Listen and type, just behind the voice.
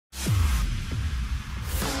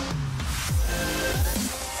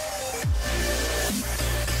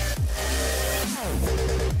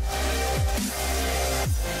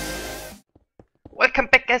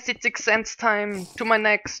guess it's 6 cents time to my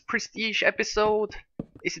next Prestige episode.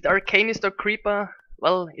 Is it Arcanist or Creeper?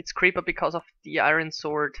 Well, it's Creeper because of the Iron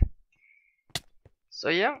Sword. So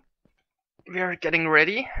yeah, we are getting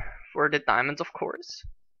ready for the diamonds, of course.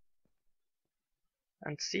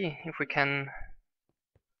 And see if we can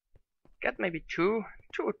get maybe two.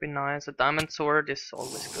 Two would be nice. A diamond sword is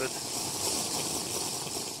always good.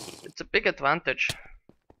 It's a big advantage.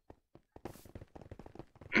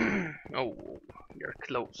 Oh, you're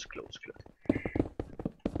close.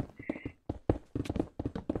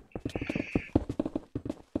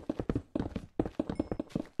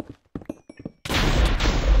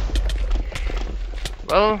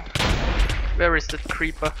 Well, where is that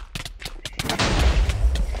creeper?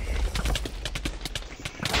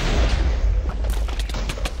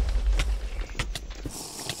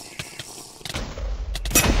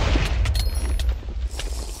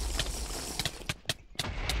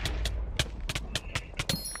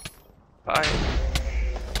 Bye.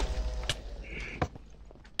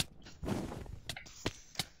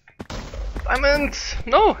 Diamonds!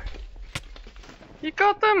 No! He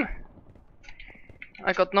got them!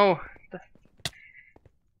 I got no.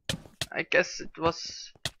 I guess it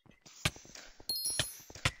was...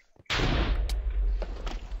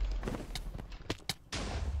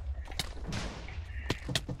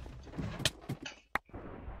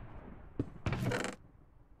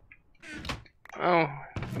 Oh,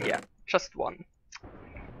 yeah, just one.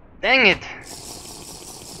 Dang it!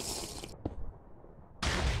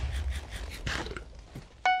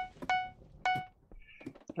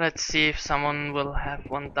 Let's see if someone will have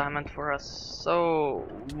one diamond for us. So...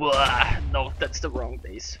 no, that's the wrong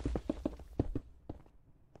base.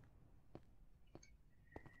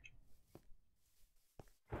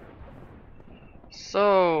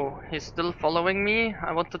 So, he's still following me.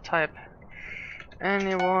 I want to type,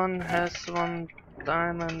 anyone has one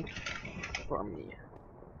diamond for me?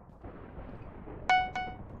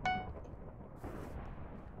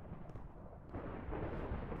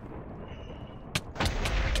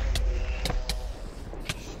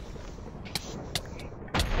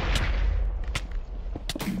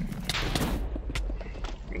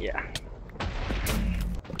 Yeah.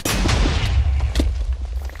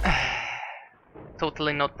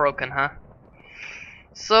 Totally not broken, huh?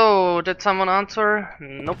 So, did someone answer?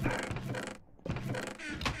 Nope.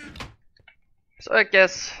 So I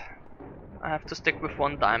guess I have to stick with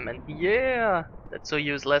one diamond. Yeah! That's so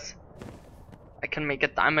useless. I can make a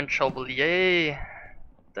diamond shovel, yay!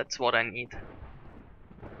 That's what I need.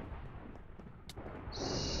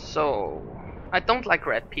 So, I don't like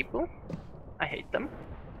red people. I hate them.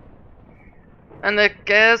 And I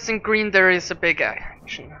guess in green there is a big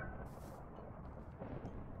action.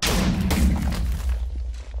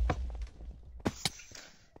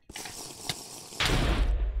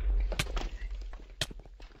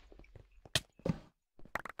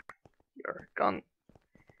 You're gone.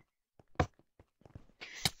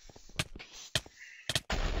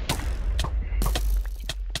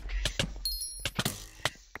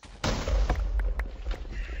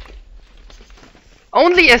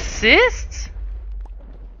 Only assists?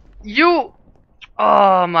 You...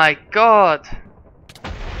 Oh my god.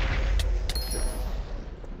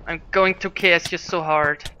 I'm going to KS you so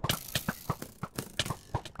hard.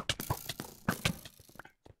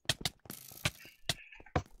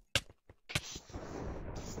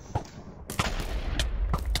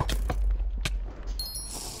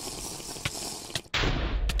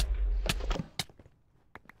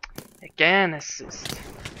 Again assist.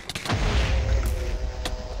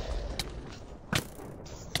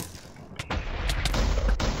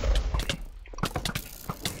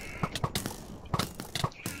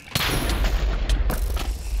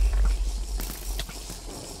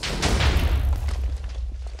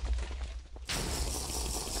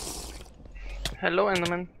 Hello,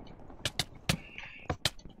 Enderman.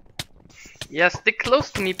 Yeah, stick close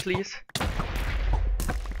to me, please.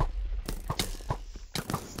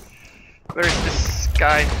 Where is this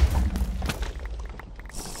guy?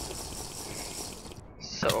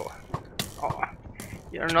 So... Oh,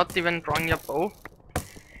 you're not even drawing your bow?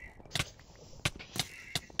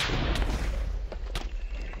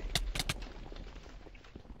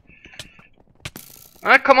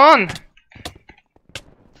 Ah, come on!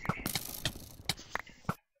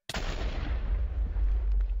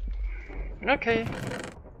 Okay.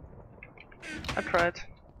 I tried.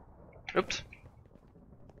 Oops.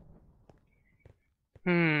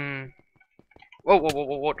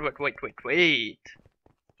 Whoa, wait.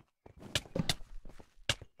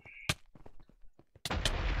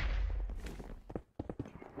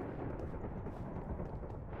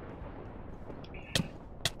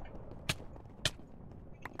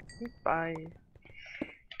 Bye.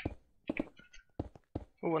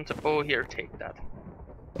 Who wants a bow here? Take that.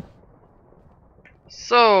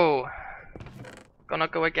 So, gonna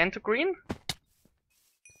go again to green?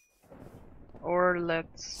 Or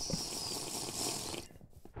let's...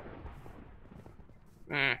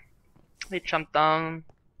 He jumped down,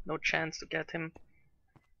 no chance to get him.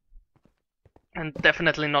 And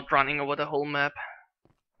definitely not running over the whole map.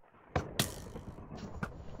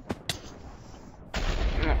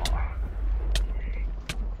 Oh.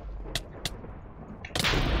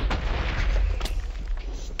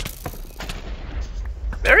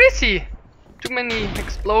 Where is he? Too many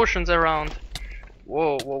explosions around.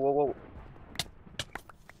 Whoa, whoa, whoa, whoa.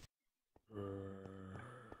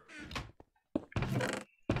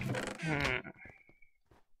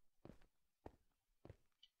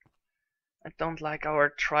 I don't like our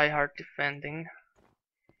try-hard defending.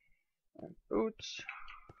 And boots.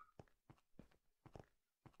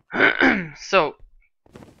 So,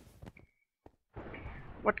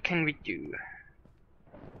 what can we do?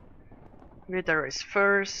 Wither is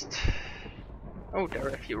first. Oh, there are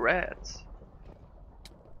a few reds.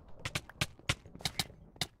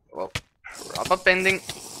 Well, rubber bending.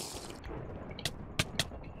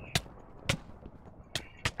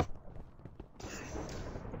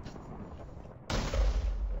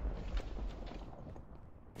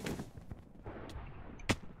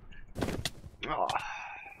 Oh.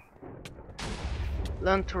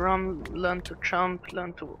 Learn to run, learn to jump,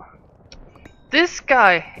 learn to... This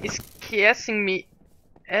guy is KSing me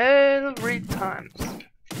every time.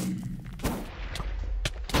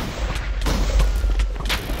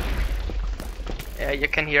 Yeah, you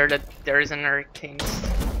can hear that there is an arcane.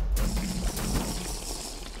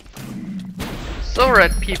 So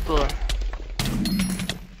red people.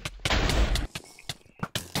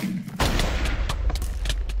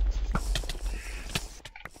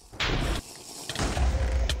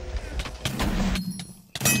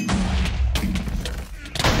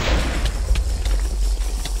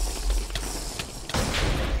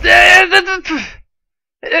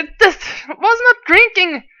 That was not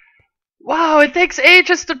drinking! Wow, it takes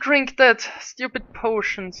ages to drink that stupid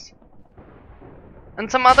potions.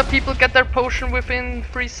 And some other people get their potion within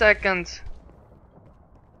 3 seconds.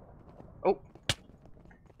 Oh.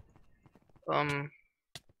 Oh,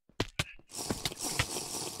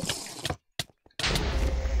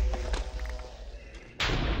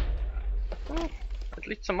 at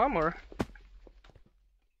least some armor.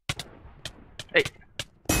 Hey.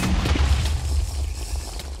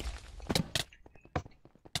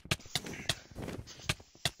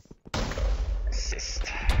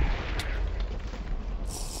 Assist.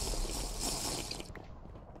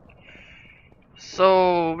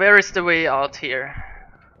 So, where is the way out here?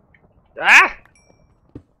 Ah!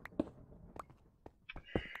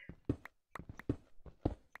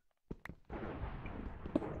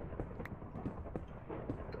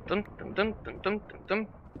 Dum dum dum dum dum dum dum.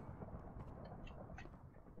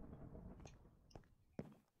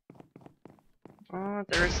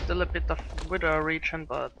 There is still a bit of wither region,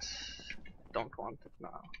 but don't want it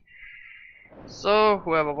now. So,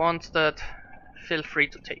 whoever wants that, feel free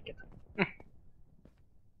to take it.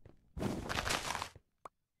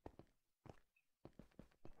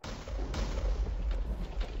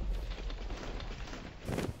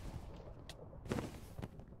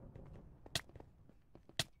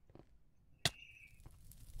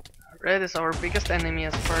 Red is our biggest enemy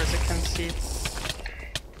as far as I can see.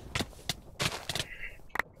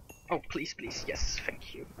 Oh, please, please, yes,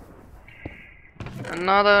 thank you.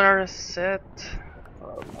 Another set.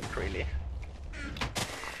 Well, not really.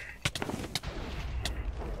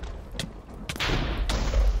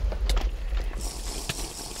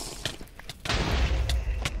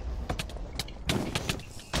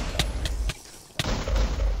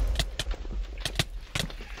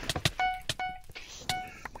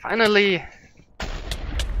 Finally!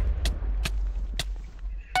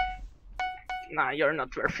 Nah, you're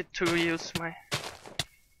not worth it to use my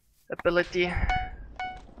ability.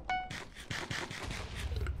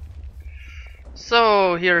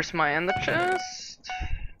 So, here's my ender chest.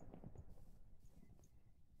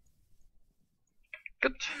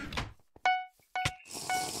 Good.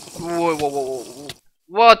 Whoa, whoa, whoa, whoa.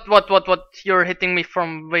 What? You're hitting me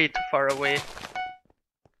from way too far away.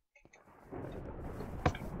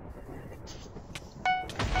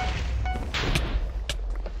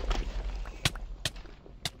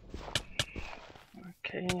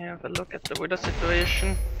 Okay, have a look at the wither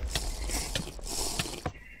situation.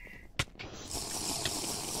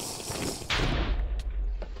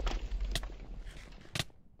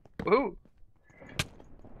 Ooh.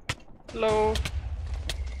 Hello.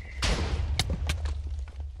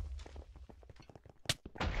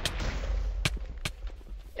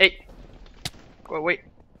 Go away.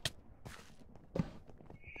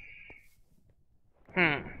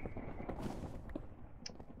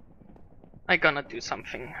 I gonna do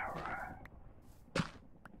something.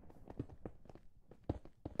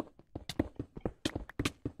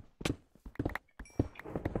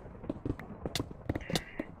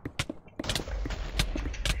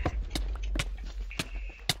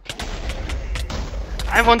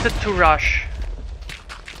 I wanted to rush.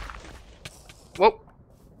 Whoa.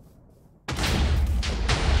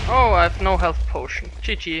 Oh, I have no health potion.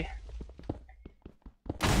 GG.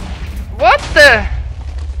 What the?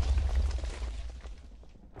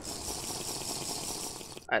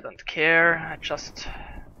 I don't care, I just...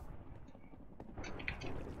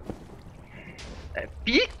 A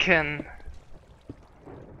beacon?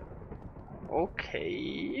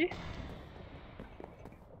 Okay...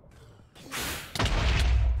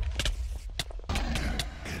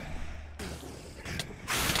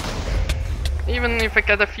 Even if I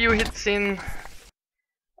get a few hits in...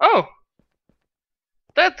 Oh!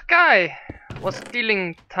 That guy was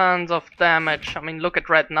dealing tons of damage. I mean, look at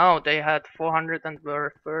Red now, they had 400 and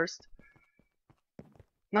were first.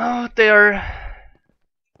 Now they are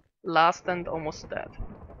last and almost dead.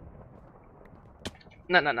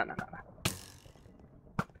 No.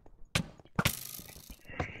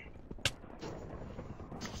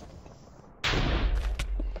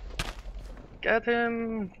 Get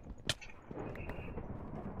him!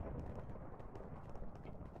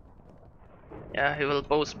 Yeah, he will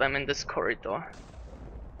bow spam in this corridor.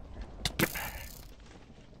 Yep.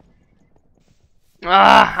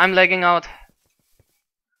 Ah, I'm lagging out.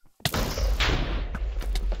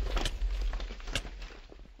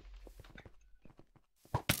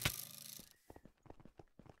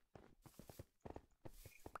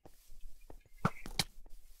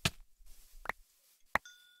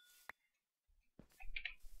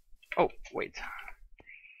 Oh, wait.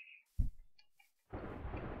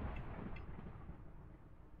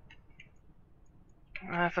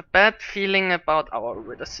 I have a bad feeling about our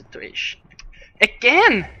Wither situation.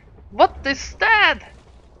 Again! What is that?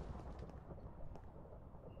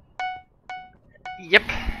 Yep.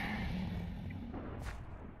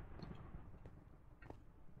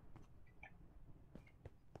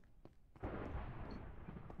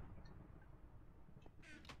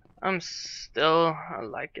 I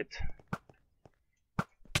like it.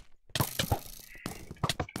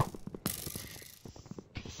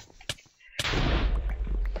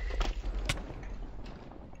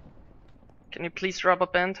 Can you please rubber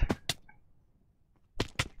band?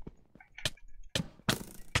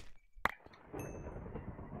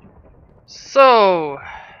 So...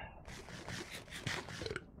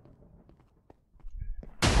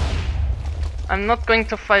 I'm not going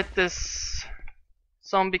to fight this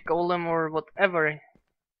zombie golem or whatever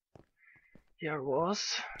here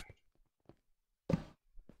was.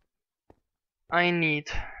 I need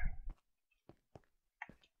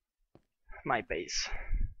my base.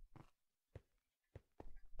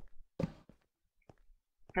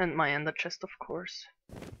 And my ender chest, of course.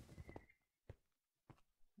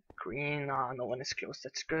 Green, no one is close,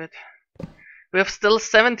 that's good. We have still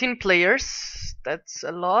 17 players, that's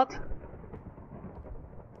a lot.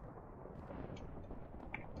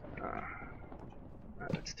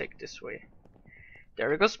 Let's take this way.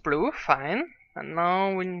 There goes blue, fine. And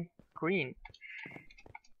now when green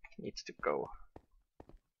needs to go.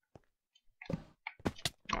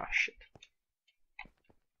 Oh shit.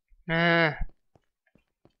 There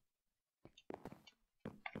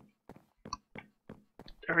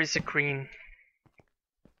is a green.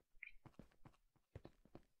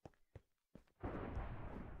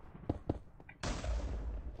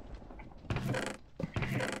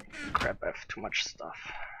 Crap, I have too much stuff.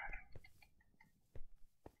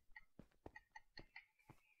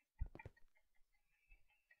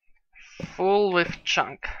 Full with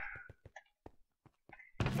junk.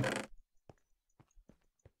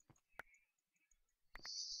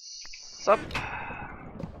 Sup?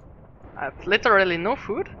 I have literally no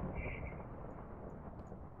food.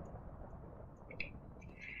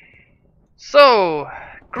 So,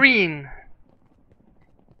 green.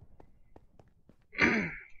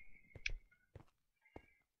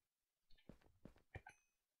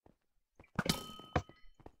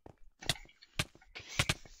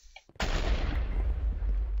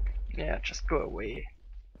 Yeah, just go away.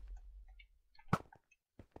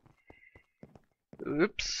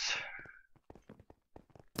 Oops.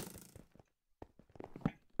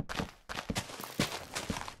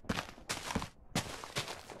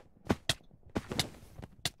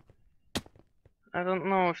 I don't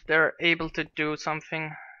know if they're able to do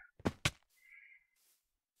something.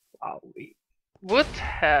 Wow. would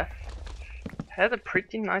have had a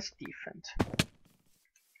pretty nice defense.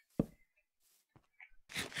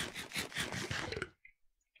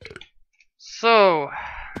 So,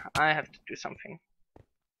 I have to do something,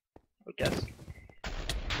 I guess.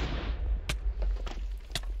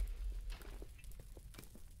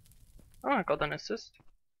 Oh, I got an assist.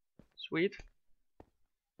 Sweet.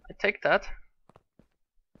 I take that.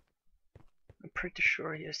 I'm pretty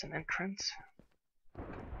sure here's an entrance.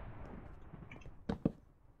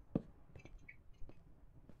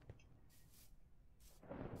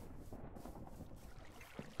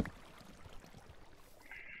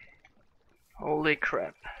 Holy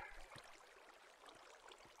crap.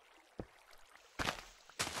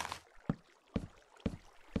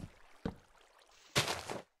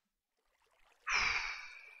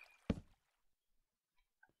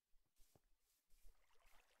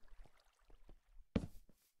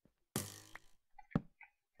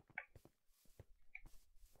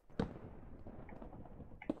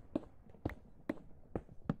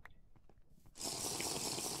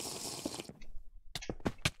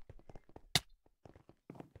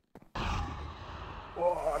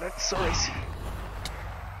 Whoa, that's so easy.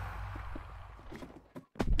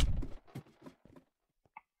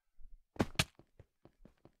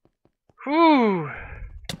 Whew.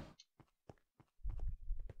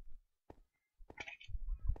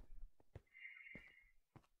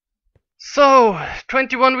 So,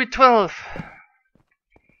 21 with 12.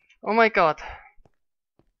 Oh my god.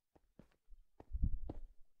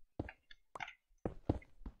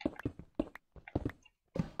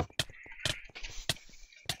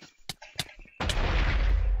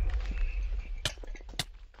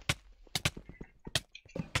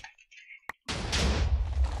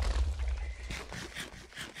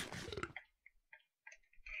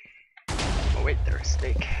 Oh wait, there's a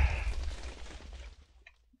stake.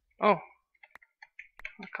 Oh.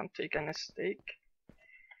 I can't take any stake.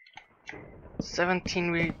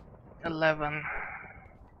 17 with 11.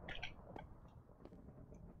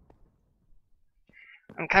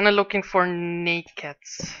 I'm kinda looking for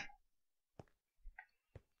nakeds.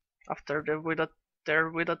 After their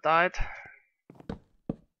widow died.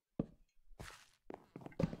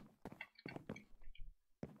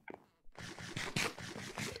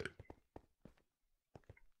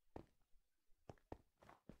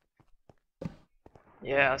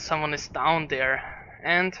 Yeah, someone is down there,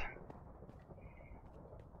 and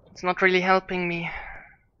it's not really helping me.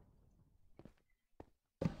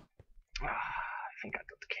 I think I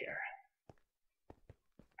don't care.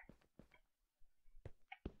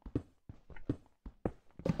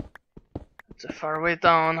 It's a far way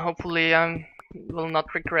down. Hopefully I will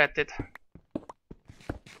not regret it.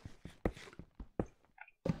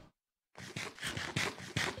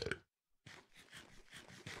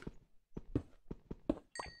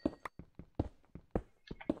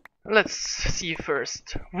 Let's see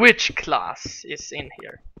first which class is in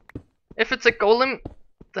here. If it's a golem,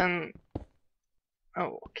 then...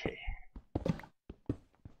 oh, okay.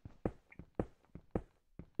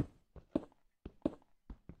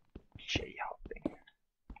 J-hopping.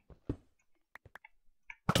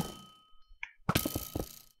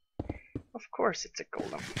 Of course it's a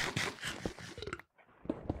golem.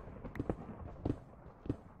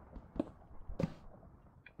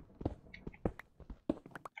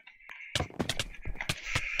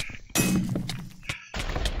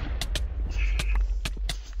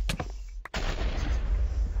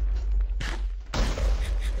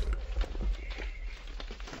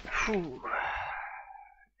 Whew.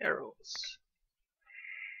 Arrows.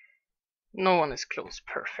 No one is close.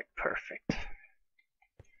 Perfect, perfect.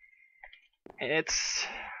 It's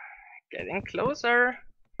getting closer.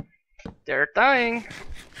 They're dying.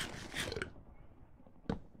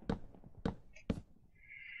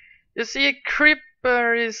 You see, a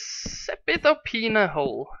creeper is a bit OP in a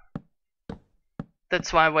hole.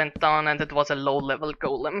 That's why I went down, and it was a low level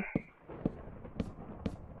golem.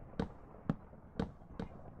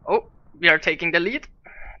 Oh, we are taking the lead.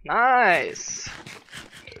 Nice.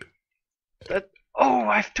 That. Oh,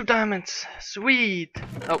 I have 2 diamonds. Sweet.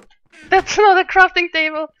 Oh, that's not a crafting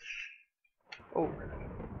table. Oh.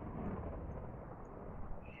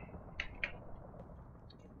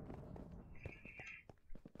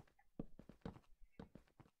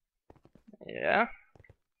 Yeah.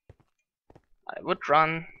 I would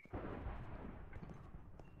run.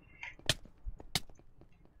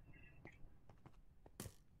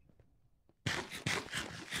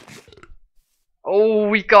 Oh,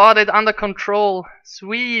 we got it under control.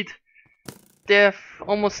 Sweet. There's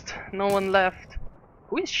almost no one left.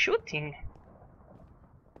 Who is shooting?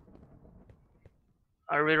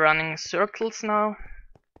 Are we running circles now?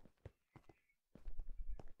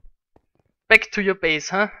 Back to your base,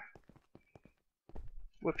 huh?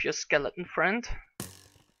 With your skeleton friend,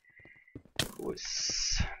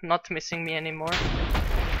 who's not missing me anymore.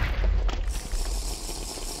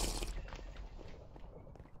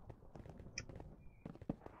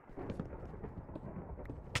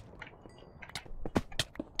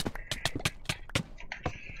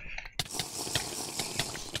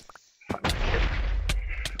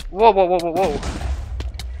 Whoa, whoa, whoa, whoa, whoa.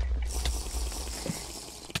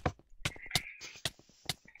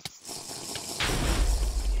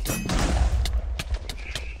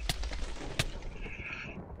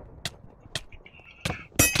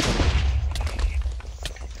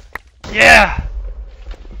 Yeah!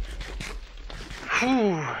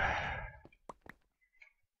 Whew.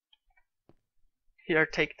 Here,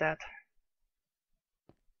 take that.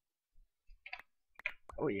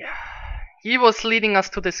 Oh yeah. He was leading us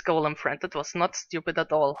to this golem friend. That was not stupid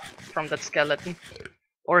at all from that skeleton.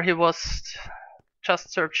 Or he was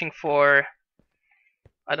just searching for,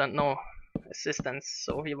 I don't know, assistance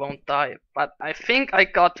so he won't die. But I think I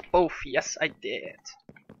got both. Yes, I did.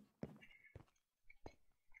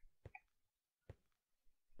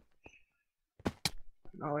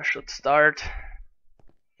 Now I should start.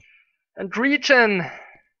 And regen!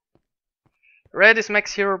 Red is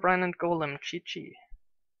Max, Herobrine and Golem. GG.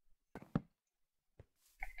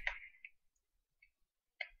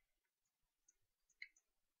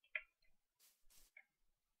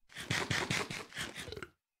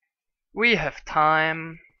 We have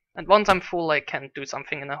time. And once I'm full I can do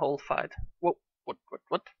something in a whole fight. Whoa, what?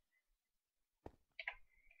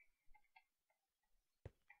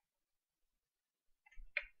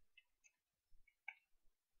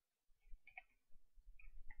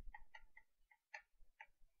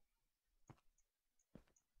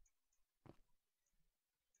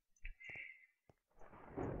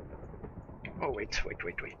 Oh wait.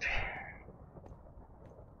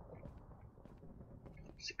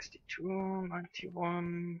 62,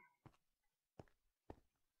 91.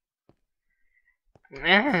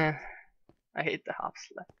 I hate the half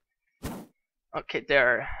slap. Okay,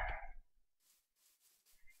 there.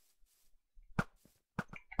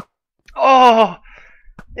 Oh!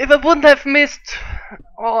 If I wouldn't have missed,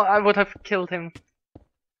 oh, I would have killed him.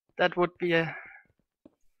 That would be a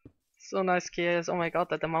so nice chaos. Oh my god,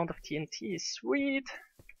 that amount of TNT is sweet.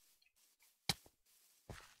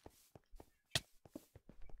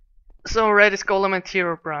 So red is Golem and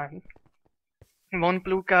Herobrine. One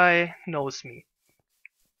blue guy knows me.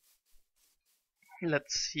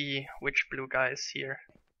 Let's see which blue guy is here.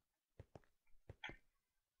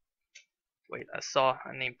 Wait, I saw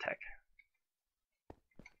a name tag.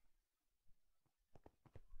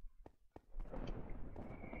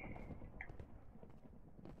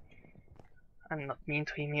 I'm not mean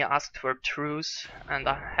to him, he asked for truce, and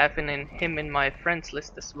I have him in my friends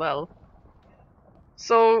list as well.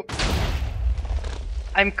 So,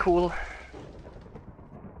 I'm cool.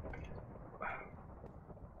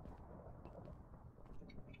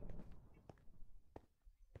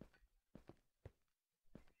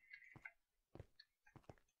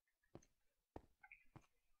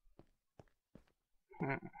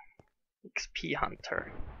 XP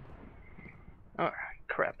Hunter. Oh,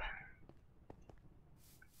 crap.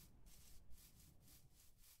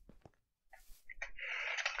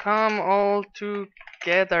 Come all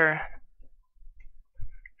together.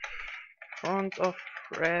 Front of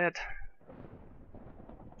red.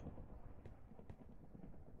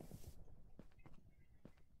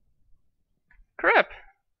 Crap!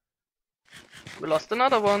 We lost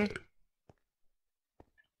another one.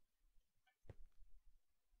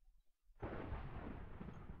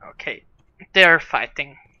 Okay, they're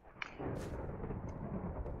fighting.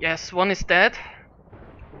 Yes, one is dead.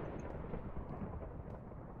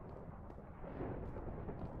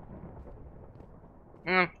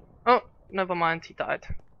 Oh, never mind, he died.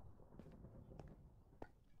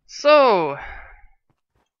 So,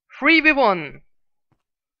 3v1.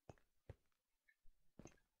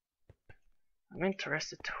 I'm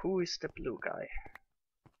interested, who is the blue guy?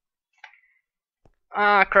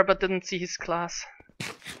 Ah, crap, I didn't see his class.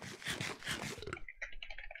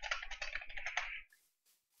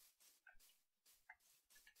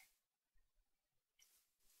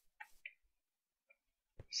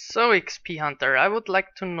 So, XP Hunter, I would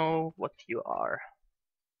like to know what you are.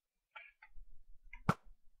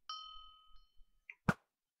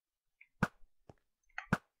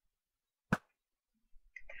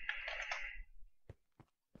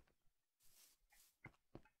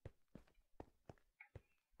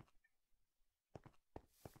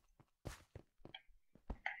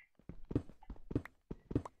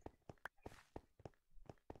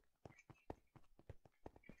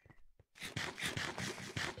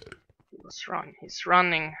 Let's run. He's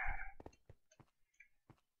running.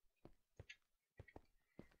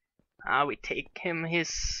 Ah, we take him.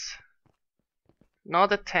 He's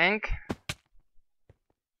not a tank, I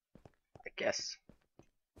guess.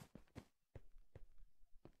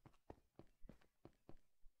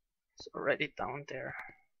 It's already down there.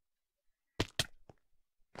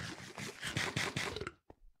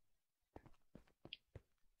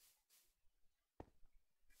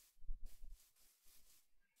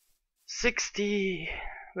 $60.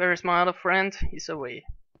 Where is my other friend? He's away.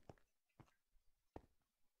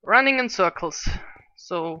 Running in circles.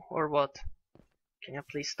 So, or what? Can you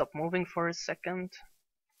please stop moving for a second?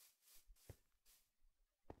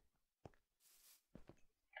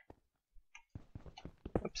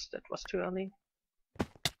 Oops, that was too early.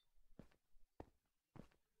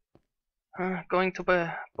 Going to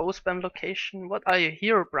the bow spam location. What are you,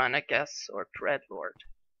 Herobrine, I guess, or Dreadlord?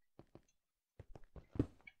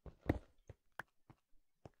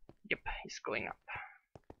 Yep, he's going up.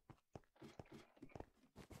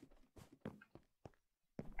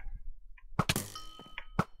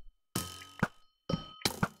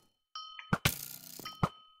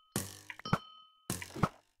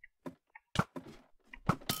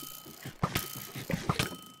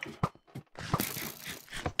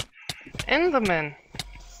 Enderman!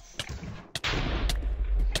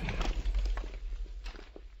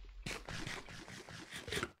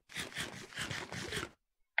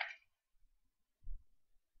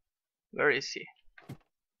 Where is he?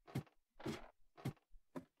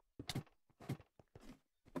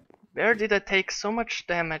 Where did I take so much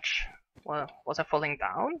damage? Well, was I falling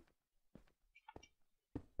down?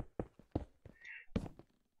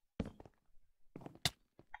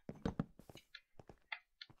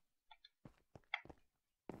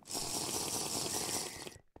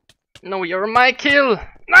 No, you're my kill!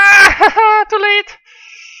 Ah, too late!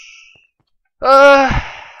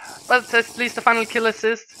 But at least the final kill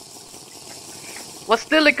assist. Was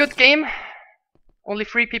still a good game. Only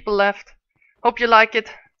 3 people left. Hope you like it.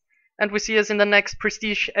 And we see us in the next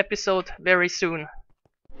Prestige episode very soon.